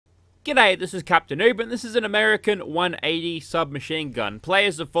G'day, this is Captainoob, and this is an American 180 submachine gun.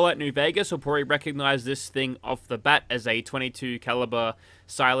 Players of Fallout New Vegas will probably recognize this thing off the bat as a 22 caliber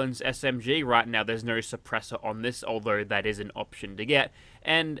silence SMG. Right now there's no suppressor on this, although that is an option to get.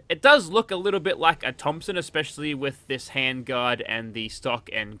 And it does look a little bit like a Thompson, especially with this handguard and the stock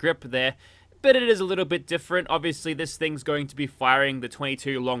and grip there. But it is a little bit different. Obviously, this thing's going to be firing the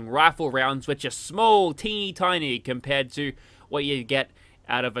 22 long rifle rounds, which are small, teeny tiny compared to what you get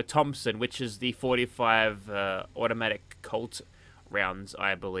out of a Thompson, which is the 45 automatic Colt rounds,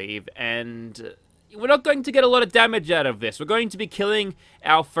 I believe. And we're not going to get a lot of damage out of this. We're going to be killing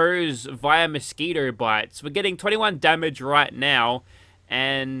our foes via mosquito bites. We're getting 21 damage right now,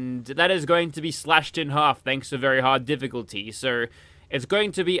 and that is going to be slashed in half thanks to very hard difficulty. So it's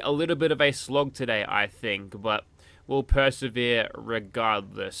going to be a little bit of a slog today, I think, but we'll persevere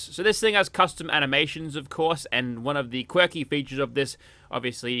regardless. So this thing has custom animations, of course, and one of the quirky features of this,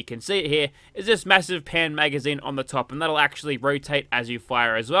 obviously you can see it here, is this massive pan magazine on the top, and that'll actually rotate as you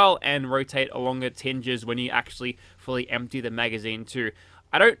fire as well, and rotate along its hinges when you actually fully empty the magazine too.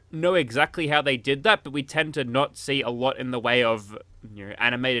 I don't know exactly how they did that, but we tend to not see a lot in the way of,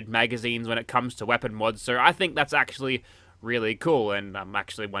 animated magazines when it comes to weapon mods, so I think that's actually really cool, and I'm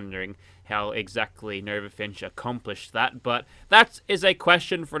actually wondering how exactly Nova Finch accomplished that, but that is a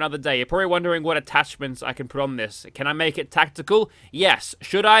question for another day. You're probably wondering what attachments I can put on this. Can I make it tactical? Yes.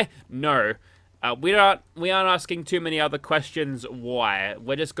 Should I? No. We aren't asking too many other questions why.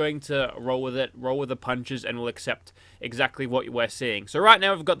 We're just going to roll with it, roll with the punches, and we'll accept exactly what we're seeing. So right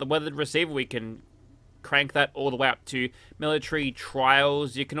now we've got the weathered receiver. We can crank that all the way up to military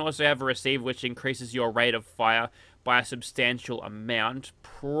trials. You can also have a receiver which increases your rate of fire by a substantial amount.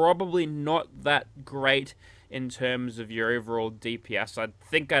 Probably not that great in terms of your overall DPS. I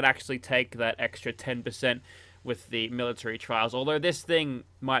think I'd actually take that extra 10% with the military trials, although this thing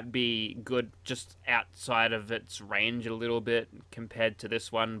might be good just outside of its range a little bit compared to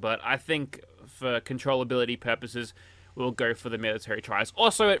this one, but I think for controllability purposes we'll go for the military trials.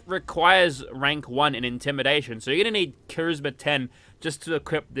 Also, it requires rank 1 in intimidation, so you're going to need charisma 10 just to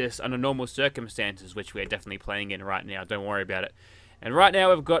equip this under normal circumstances, which we're definitely playing in right now. Don't worry about it. And right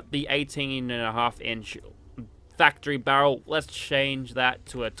now we've got the 18.5-inch factory barrel. Let's change that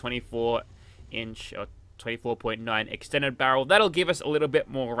to a 24-inch or 24.9 extended barrel. That'll give us a little bit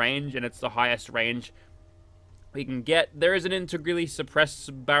more range, and it's the highest range we can get. There is an integrally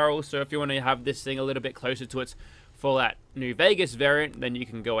suppressed barrel, so if you want to have this thing a little bit closer to its Fallout New Vegas variant, then you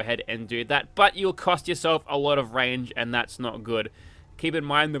can go ahead and do that, but you'll cost yourself a lot of range, and that's not good. Keep in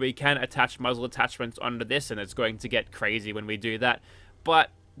mind that we can attach muzzle attachments onto this, and it's going to get crazy when we do that,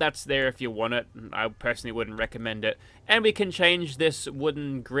 but that's there if you want it. I personally wouldn't recommend it. And we can change this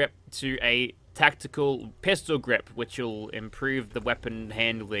wooden grip to a tactical pistol grip, which will improve the weapon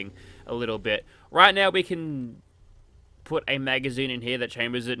handling a little bit. Right now we can put a magazine in here that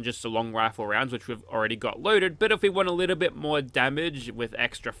chambers it in just the long rifle rounds, which we've already got loaded, but if we want a little bit more damage with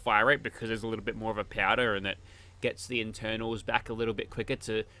extra fire rate, because there's a little bit more of a powder and it gets the internals back a little bit quicker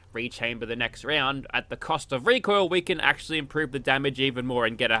to rechamber the next round at the cost of recoil, we can actually improve the damage even more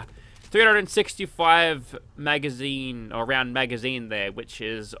and get a 365 magazine or round magazine there, which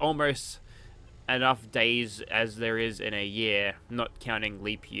is almost enough days as there is in a year, not counting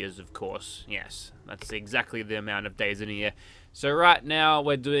leap years, of course. Yes, that's exactly the amount of days in a year. So right now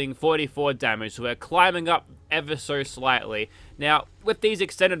we're doing 44 damage, so we're climbing up ever so slightly. Now, with these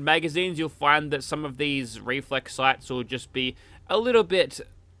extended magazines, you'll find that some of these reflex sights will just be a little bit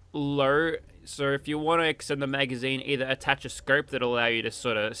low. So if you want to extend the magazine, either attach a scope that'll allow you to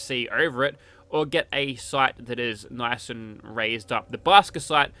sort of see over it, or get a sight that is nice and raised up. The basket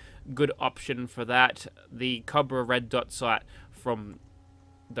sight, good option for that. The Cobra red dot sight from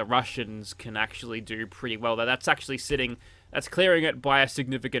the Russians can actually do pretty well. That's actually sitting, that's clearing it by a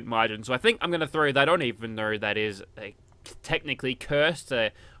significant margin. So I think I'm going to throw that on, even though that is a technically cursed,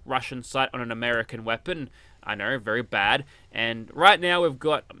 a Russian sight on an American weapon. I know, very bad. And right now we've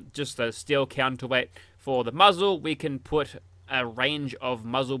got just a steel counterweight for the muzzle. We can put a range of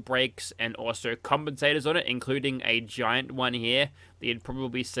muzzle brakes and also compensators on it, including a giant one here that you'd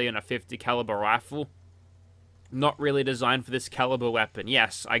probably see on a 50 caliber rifle. Not really designed for this caliber weapon.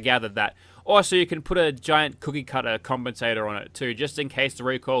 Yes, I gathered that. Also, you can put a giant cookie cutter compensator on it too, just in case the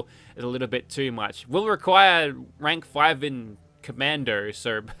recoil is a little bit too much. Will require rank 5 in commando,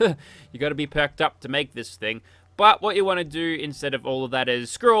 so you got to be perked up to make this thing. But what you want to do instead of all of that is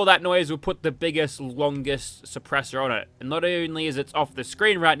screw all that noise, we'll put the biggest, longest suppressor on it. And not only is it off the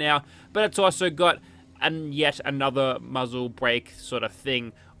screen right now, but it's also got yet another muzzle brake sort of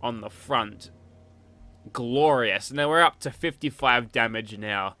thing on the front. Glorious. And then we're up to 55 damage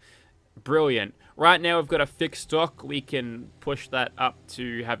now. Brilliant. Right now we've got a fixed stock. We can push that up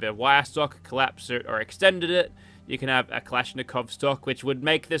to have a wire stock, collapse it, or extended it. You can have a Kalashnikov stock, which would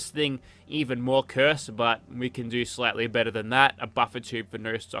make this thing even more cursed, but we can do slightly better than that. A buffer tube for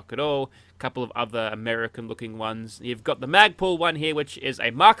no stock at all. A couple of other American-looking ones. You've got the Magpul one here, which is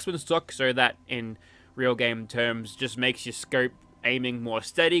a marksman stock, so that in real game terms just makes your scope aiming more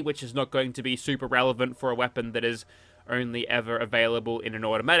steady, which is not going to be super relevant for a weapon that is only ever available in an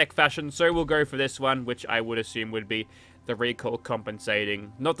automatic fashion. So we'll go for this one, which I would assume would be the recoil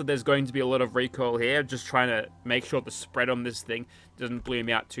compensating. Not that there's going to be a lot of recoil here, just trying to make sure the spread on this thing doesn't bloom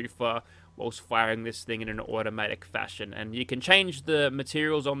out too far whilst firing this thing in an automatic fashion. And you can change the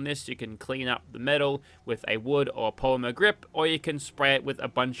materials on this. You can clean up the metal with a wood or polymer grip, or you can spray it with a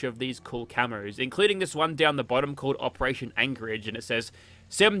bunch of these cool camos, including this one down the bottom called Operation Anchorage, and it says,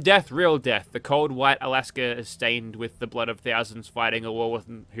 "Sim death, real death. The cold white Alaska is stained with the blood of thousands fighting a war with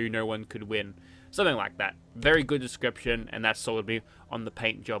who no one could win." Something like that. Very good description, and that's solidly on the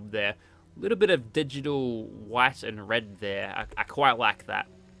paint job there. A little bit of digital white and red there. I quite like that.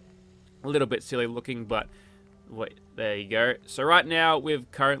 A little bit silly looking, but wait, there you go. So right now we've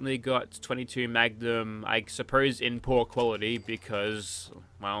currently got 22 Magnum, I suppose in poor quality because,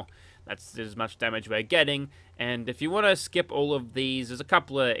 well, that's as much damage we're getting. And if you want to skip all of these, there's a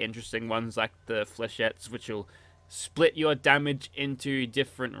couple of interesting ones like the flechettes, which will split your damage into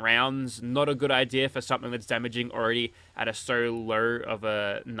different rounds. Not a good idea for something that's damaging already at a so low of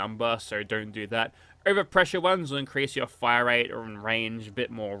a number, so don't do that. Overpressure ones will increase your fire rate or in range, a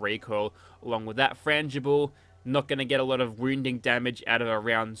bit more recoil. Along with that, frangible, not going to get a lot of wounding damage out of a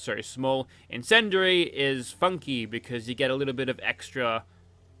round so small. Incendiary is funky because you get a little bit of extra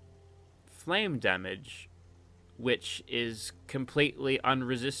flame damage, which is completely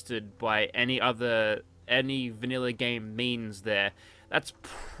unresisted by any vanilla game means there. That's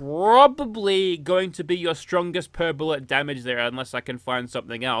probably going to be your strongest per bullet damage there, unless I can find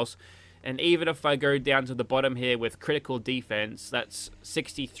something else. And even if I go down to the bottom here with critical defense, that's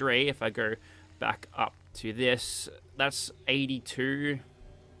 63. If I go back up to this, that's 82.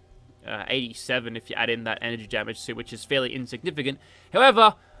 87 if you add in that energy damage too, which is fairly insignificant.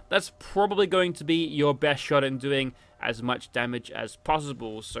 However, that's probably going to be your best shot in doing as much damage as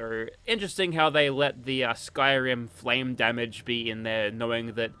possible. So interesting how they let the Skyrim flame damage be in there,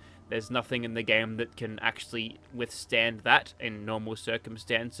 knowing that there's nothing in the game that can actually withstand that in normal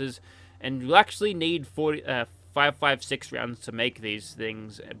circumstances. And you'll actually need 5.56 rounds to make these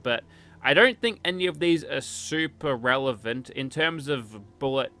things, but I don't think any of these are super relevant in terms of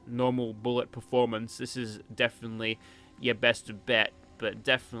normal bullet performance. This is definitely your best bet, but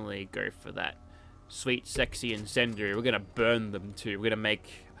definitely go for that sweet, sexy incendiary. We're going to burn them too. We're going to make...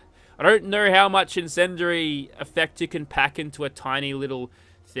 I don't know how much incendiary effect you can pack into a tiny little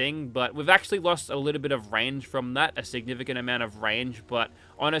thing, but we've actually lost a little bit of range from that, a significant amount of range, but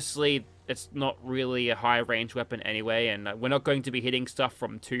honestly, it's not really a high range weapon anyway, and we're not going to be hitting stuff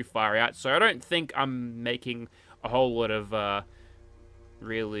from too far out, so I don't think I'm making a whole lot of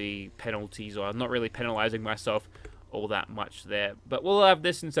really penalties, or I'm not really penalizing myself all that much there. But we'll have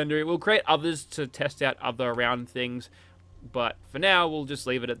this incendiary. We'll create others to test out other round things, but for now we'll just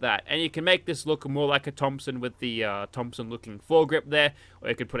leave it at that. And you can make this look more like a Thompson with the Thompson looking foregrip there, or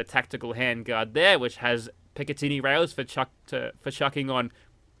you could put a tactical handguard there which has Picatinny rails for chucking on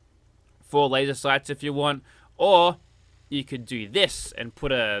 4 laser sights if you want, or you could do this and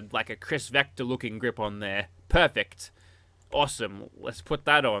put like a Chris Vector looking grip on there. Perfect. Awesome. Let's put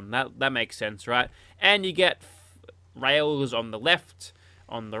that on. That makes sense, right? And you get rails on the left,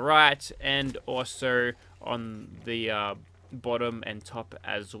 on the right, and also on the bottom and top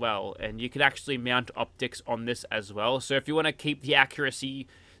as well. And you could actually mount optics on this as well. So if you want to keep the accuracy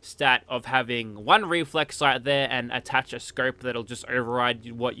stat of having 1 reflex sight there and attach a scope that'll just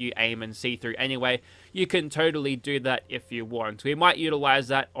override what you aim and see through anyway, you can totally do that if you want. We might utilize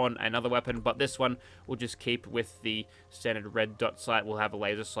that on another weapon, but this one we'll just keep with the standard red dot sight. We'll have a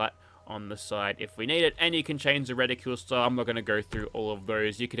laser sight on the side if we need it, and you can change the reticule style. I'm not going to go through all of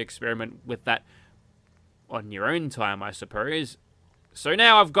those. You could experiment with that on your own time, I suppose. So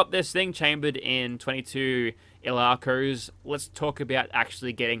now I've got this thing chambered in 22 Ilarcos. Let's talk about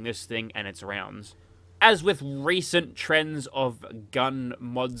actually getting this thing and its rounds. As with recent trends of gun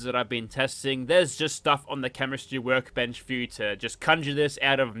mods that I've been testing, there's just stuff on the chemistry workbench for you to just conjure this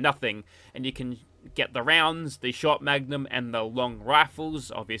out of nothing, and you can get the rounds, the short magnum, and the long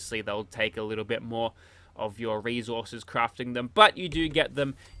rifles. Obviously, they'll take a little bit more of your resources crafting them, but you do get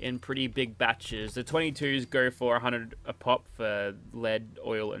them in pretty big batches. The 22s go for 100 a pop for lead,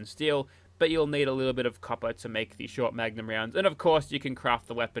 oil, and steel. but you'll need a little bit of copper to make the short magnum rounds. And of course, you can craft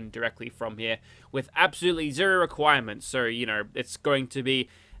the weapon directly from here with absolutely zero requirements. So, you know, it's going to be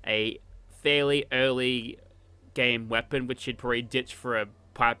a fairly early game weapon, which you'd probably ditch for a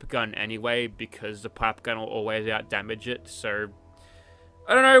pipe gun anyway, because the pipe gun will always out damage it. So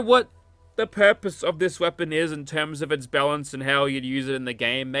I don't know what the purpose of this weapon is in terms of its balance and how you'd use it in the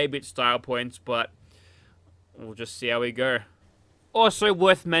game. Maybe it's style points, but we'll just see how we go. Also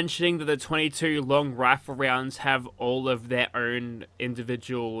worth mentioning that the 22 long rifle rounds have all of their own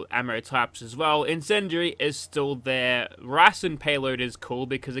individual ammo types as well. Incendiary is still there. Ricin payload is cool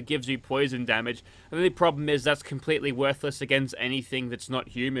because it gives you poison damage. The only problem is that's completely worthless against anything that's not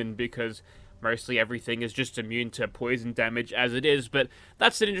human, because mostly everything is just immune to poison damage as it is, but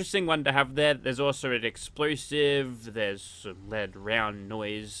that's an interesting one to have there. There's also an explosive, there's some lead round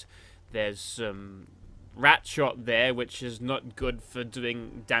noise, there's some rat shot there, which is not good for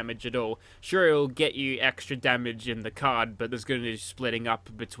doing damage at all. Sure, it'll get you extra damage in the card, but there's going to be splitting up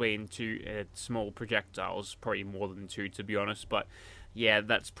between two small projectiles, probably more than two to be honest, but yeah,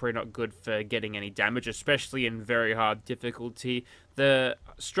 that's probably not good for getting any damage, especially in very hard difficulty. The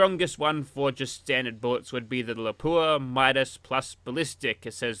strongest one for just standard bullets would be the Lapua Midas plus Ballistic.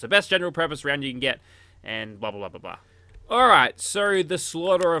 It says the best general purpose round you can get, and blah blah blah blah blah. Alright, so the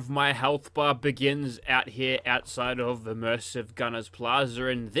slaughter of my health bar begins out here outside of Immersive Gunners Plaza,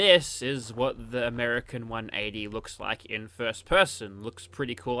 and this is what the American 180 looks like in first person. Looks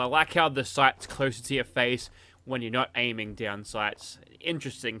pretty cool. I like how the sight's closer to your face when you're not aiming down sights.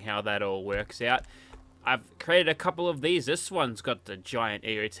 Interesting how that all works out. I've created a couple of these. This one's got the giant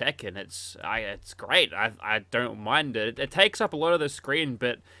EOTech, and it's great. I don't mind it. It takes up a lot of the screen,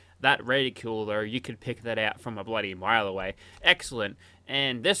 but that reticule, though, you could pick that out from a bloody mile away. Excellent.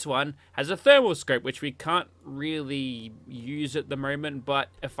 And this one has a thermal scope, which we can't really use at the moment, but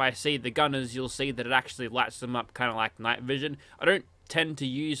if I see the gunners, you'll see that it actually lights them up kind of like night vision. I don't tend to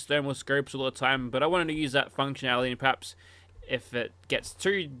use thermal scopes all the time, but I wanted to use that functionality, and perhaps if it gets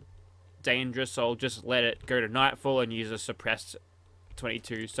too dangerous, I'll just let it go to nightfall and use a suppressed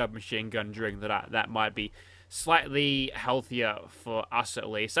 22 submachine gun during the night. That might be slightly healthier for us at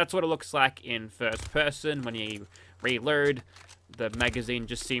least. That's what it looks like in first person. When you reload, the magazine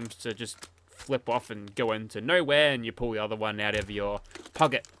just seems to just flip off and go into nowhere, and you pull the other one out of your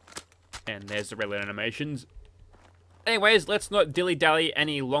pocket. And there's the reload animations. Anyways, let's not dilly-dally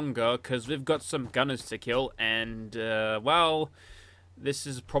any longer, because we've got some gunners to kill, and, well, this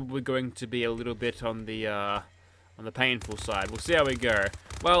is probably going to be a little bit on the painful side. We'll see how we go.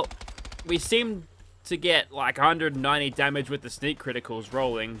 Well, we seem to get like 190 damage with the sneak criticals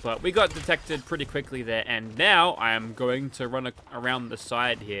rolling, but we got detected pretty quickly there, and now I am going to run around the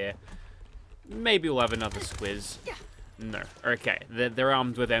side here. Maybe we'll have another squiz. No. Okay, they're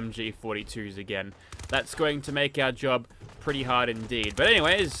armed with MG42s again. That's going to make our job pretty hard indeed. But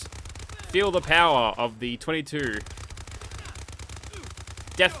anyways, feel the power of the 22.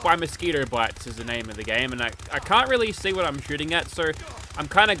 Death by Mosquito Bites is the name of the game, and I can't really see what I'm shooting at, so I'm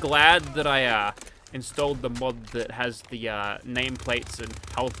kind of glad that I installed the mod that has the nameplates and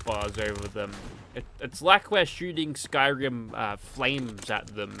health bars over them. It's like we're shooting Skyrim flames at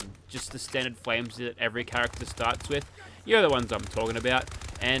them, just the standard flames that every character starts with. You're the ones I'm talking about,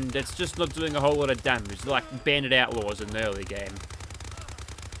 and it's just not doing a whole lot of damage. They're like Bandit Outlaws in the early game.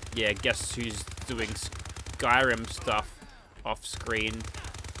 Yeah, guess who's doing Skyrim stuff off screen?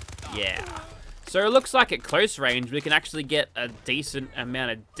 Yeah. So it looks like at close range we can actually get a decent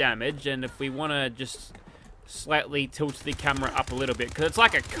amount of damage, and if we want to just slightly tilt the camera up a little bit, because it's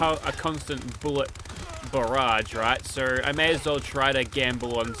like a constant bullet barrage, right? So I may as well try to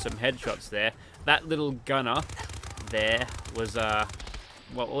gamble on some headshots there. That little gunner there was, well,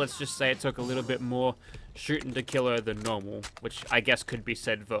 let's just say it took a little bit more shooting to kill her than normal, which I guess could be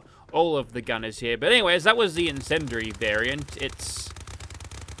said for all of the gunners here. But anyways, that was the incendiary variant. It's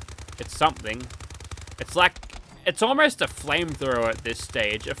something. It's like, it's almost a flamethrower at this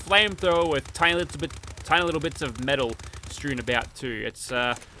stage. A flamethrower with tiny little bits of metal strewn about too. It's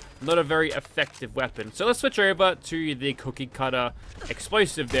not a very effective weapon. So let's switch over to the cookie cutter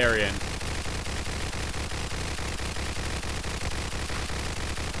explosive variant.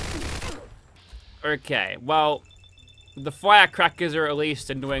 Okay, well, the firecrackers are at least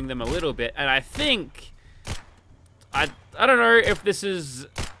annoying them a little bit, and I think, I don't know if this is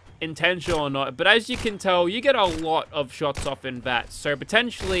intentional or not, but as you can tell, you get a lot of shots off in VATS, so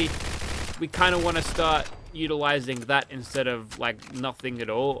potentially we kind of want to start utilizing that instead of like nothing at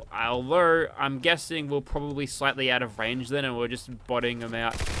all, although I'm guessing we're probably slightly out of range then, and we're just botting them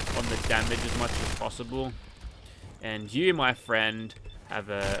out on the damage as much as possible. And you, my friend, have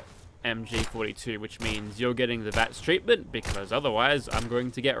a MG42, which means you're getting the VATS treatment, because otherwise I'm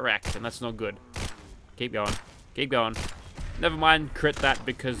going to get wrecked, and that's not good. Keep going. Keep going. Never mind, crit that,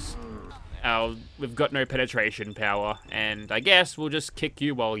 because we've got no penetration power, and I guess we'll just kick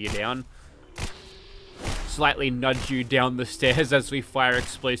you while you're down. Slightly nudge you down the stairs as we fire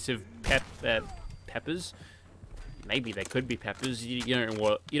explosive peppers. Maybe they could be peppers. You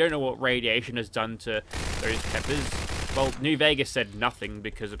don't know what radiation has done to those peppers. Well, New Vegas said nothing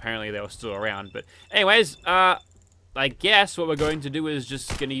because apparently they were still around. But anyways, I guess what we're going to do is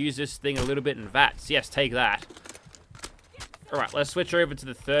just going to use this thing a little bit in VATS. Yes, take that. Alright, let's switch over to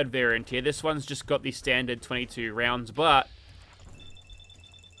the third variant here. This one's just got the standard 22 rounds, but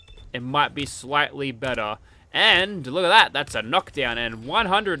it might be slightly better. And look at that, that's a knockdown and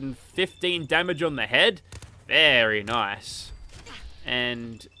 115 damage on the head. Very nice.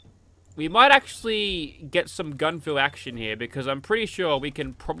 And we might actually get some gun feel action here, because I'm pretty sure we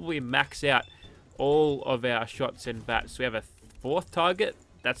can probably max out all of our shots in VATS. We have a fourth target.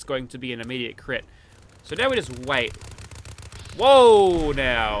 That's going to be an immediate crit. So now we just wait. Whoa,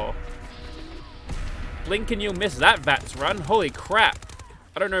 now. Blink and you'll miss that VATS run. Holy crap.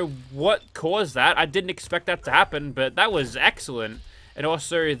 I don't know what caused that. I didn't expect that to happen, but that was excellent. And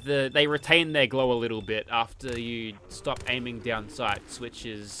also, they retain their glow a little bit after you stop aiming down sights, which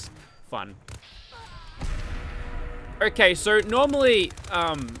is fun. Okay, so normally,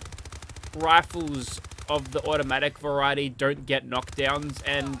 rifles of the automatic variety don't get knockdowns.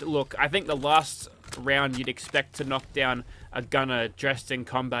 And look, I think the last round you'd expect to knock down a gunner dressed in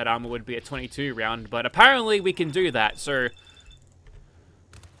combat armor would be a 22 round, but apparently we can do that, so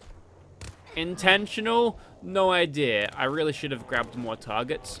intentional? No idea. I really should have grabbed more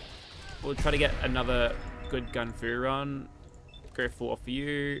targets. We'll try to get another good gun fu run. Go 4 for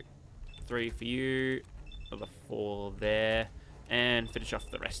you, 3 for you, another 4 there, and finish off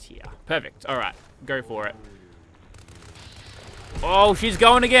the rest here. Perfect. Alright, go for it. Oh, she's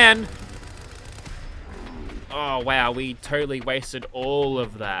going again! Oh, wow, we totally wasted all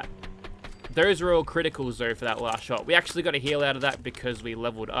of that. Those were all criticals, though, for that last shot. We actually got a heal out of that because we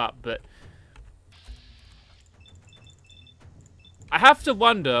leveled up, but I have to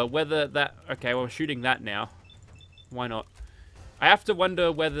wonder whether that... Okay, well, we're shooting that now. Why not? I have to wonder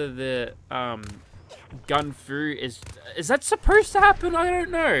whether the gun fu is that supposed to happen? I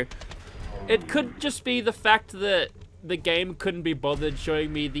don't know. It could just be the fact that the game couldn't be bothered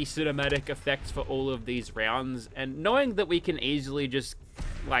showing me the cinematic effects for all of these rounds, and knowing that we can easily just,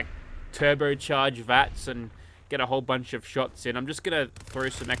 like, turbocharge VATS and get a whole bunch of shots in, I'm just gonna throw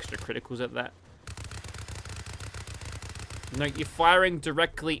some extra criticals at that. No, you're firing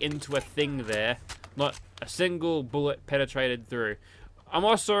directly into a thing there, not a single bullet penetrated through. I'm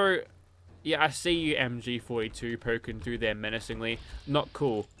also... Yeah, I see you, MG42, poking through there menacingly. Not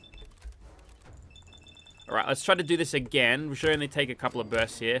cool. Alright, let's try to do this again. We should only take a couple of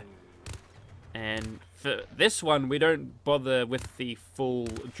bursts here. And for this one, we don't bother with the full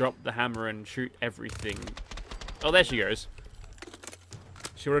drop the hammer and shoot everything. Oh, there she goes.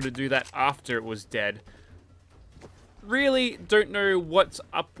 She wanted to do that after it was dead. Really don't know what's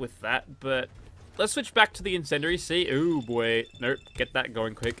up with that, but let's switch back to the incendiary. See? Oh boy. Nope, get that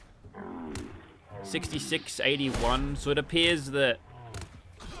going quick. 6681. So it appears that,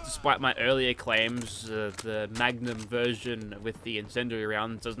 despite my earlier claims, the Magnum version with the incendiary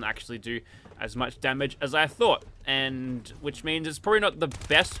rounds doesn't actually do as much damage as I thought, and which means it's probably not the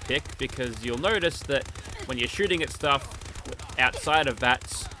best pick, because you'll notice that when you're shooting at stuff outside of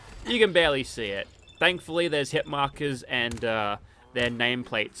VATS, you can barely see it. Thankfully, there's hit markers and their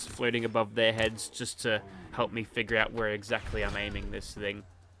nameplates floating above their heads just to help me figure out where exactly I'm aiming this thing.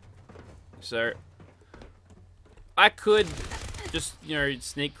 So I could just, you know,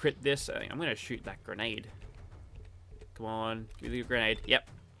 sneak crit this. I'm going to shoot that grenade. Come on, give me the grenade. Yep.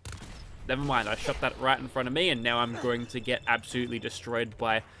 Never mind, I shot that right in front of me, and now I'm going to get absolutely destroyed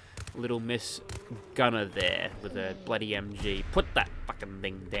by little Miss Gunner there with a bloody MG. Put that fucking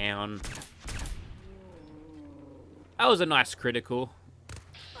thing down. That was a nice critical.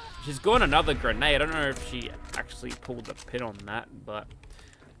 She's got another grenade. I don't know if she actually pulled the pin on that, but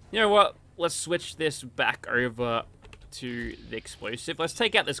you know what? Let's switch this back over to the explosive. Let's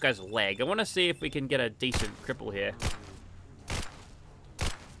take out this guy's leg. I want to see if we can get a decent cripple here.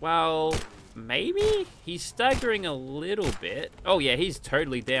 Well, maybe? He's staggering a little bit. Oh yeah, he's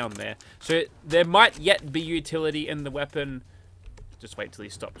totally down there. So there might yet be utility in the weapon. Just wait till he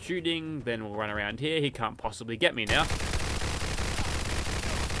stops shooting, then we'll run around here. He can't possibly get me now.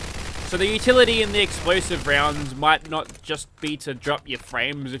 So the utility in the explosive rounds might not just be to drop your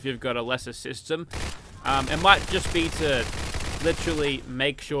frames if you've got a lesser system. It might just be to Just literally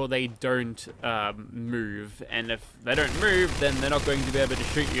make sure they don't move, and if they don't move, then they're not going to be able to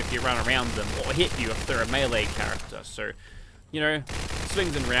shoot you if you run around them, or hit you if they're a melee character. So, you know,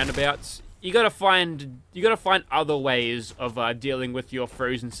 swings and roundabouts. You gotta find other ways of dealing with your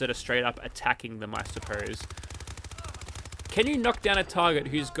foes instead of straight up attacking them, I suppose. Can you knock down a target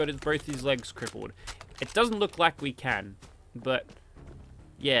who's got both his legs crippled? It doesn't look like we can, but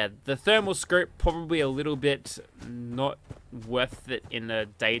yeah, the thermal scope probably a little bit not worth it in a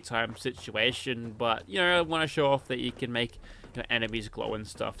daytime situation, but you know, I want to show off that you can make your enemies glow and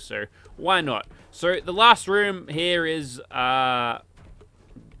stuff, so why not? So the last room here is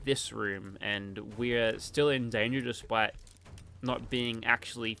this room, and we're still in danger despite not being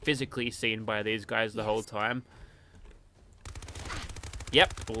actually physically seen by these guys the whole time.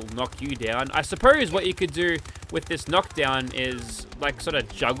 Yep, we'll knock you down. I suppose what you could do with this knockdown is, like, sort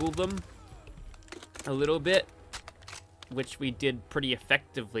of juggle them a little bit, which we did pretty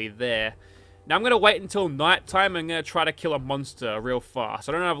effectively there. Now I'm going to wait until nighttime. I'm going to try to kill a monster real fast.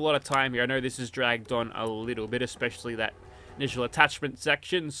 I don't have a lot of time here. I know this is dragged on a little bit, especially that initial attachment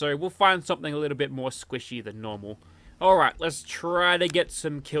section, so we'll find something a little bit more squishy than normal. Alright, let's try to get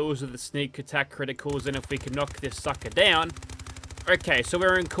some kills with the sneak attack criticals, and if we can knock this sucker down. Okay, so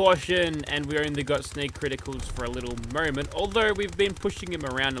we're in caution, and we only got sneak criticals for a little moment, although we've been pushing him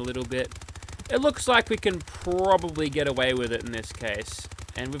around a little bit. It looks like we can probably get away with it in this case.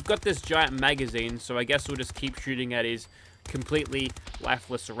 And we've got this giant magazine, so I guess we'll just keep shooting at his completely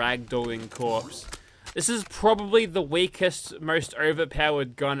lifeless ragdolling corpse. This is probably the weakest, most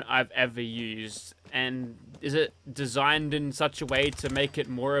overpowered gun I've ever used. And is it designed in such a way to make it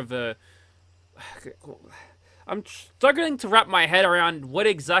more of a... I'm struggling to wrap my head around what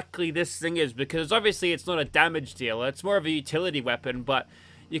exactly this thing is, because obviously it's not a damage dealer, it's more of a utility weapon, but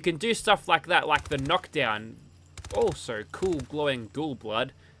you can do stuff like that, like the knockdown. Also, cool glowing ghoul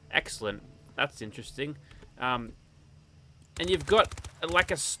blood. Excellent. That's interesting. And you've got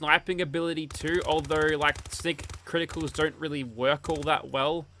like a sniping ability too, although like sneak criticals don't really work all that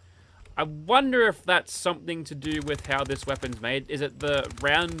well. I wonder if that's something to do with how this weapon's made. Is it the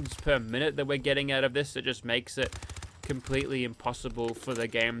rounds per minute that we're getting out of this that just makes it completely impossible for the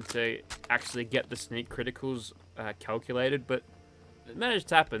game to actually get the sneak criticals calculated? But it managed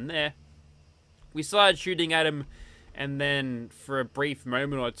to happen there. We started shooting at him, and then for a brief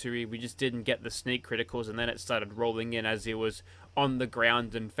moment or two, we just didn't get the sneak criticals, and then it started rolling in as he was on the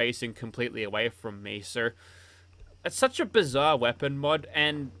ground and facing completely away from me. So it's such a bizarre weapon mod,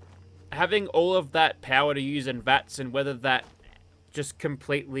 and having all of that power to use in VATS, and whether that just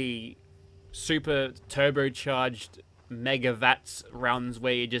completely super turbocharged mega VATS runs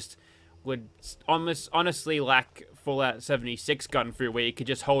where you just would almost honestly like Fallout 76 gun through, where you could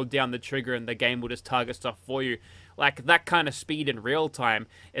just hold down the trigger and the game will just target stuff for you. Like that kind of speed in real time.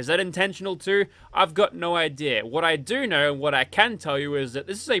 Is that intentional too? I've got no idea. What I do know, and what I can tell you, is that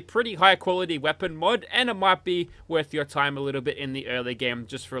this is a pretty high quality weapon mod, and it might be worth your time a little bit in the early game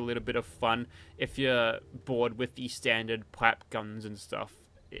just for a little bit of fun if you're bored with the standard pipe guns and stuff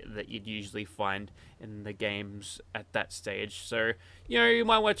that you'd usually find in the games at that stage. So, you know, you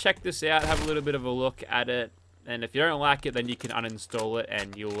might want to check this out, have a little bit of a look at it, and if you don't like it, then you can uninstall it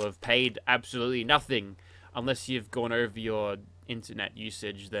and you'll have paid absolutely nothing. Unless you've gone over your internet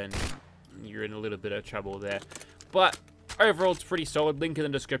usage, then you're in a little bit of trouble there. But overall, it's pretty solid. Link in the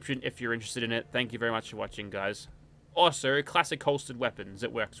description if you're interested in it. Thank you very much for watching, guys. Also, classic holstered weapons.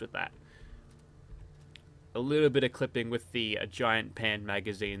 It works with that. A little bit of clipping with the giant pan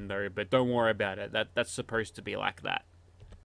magazine, though, but don't worry about it. That's supposed to be like that.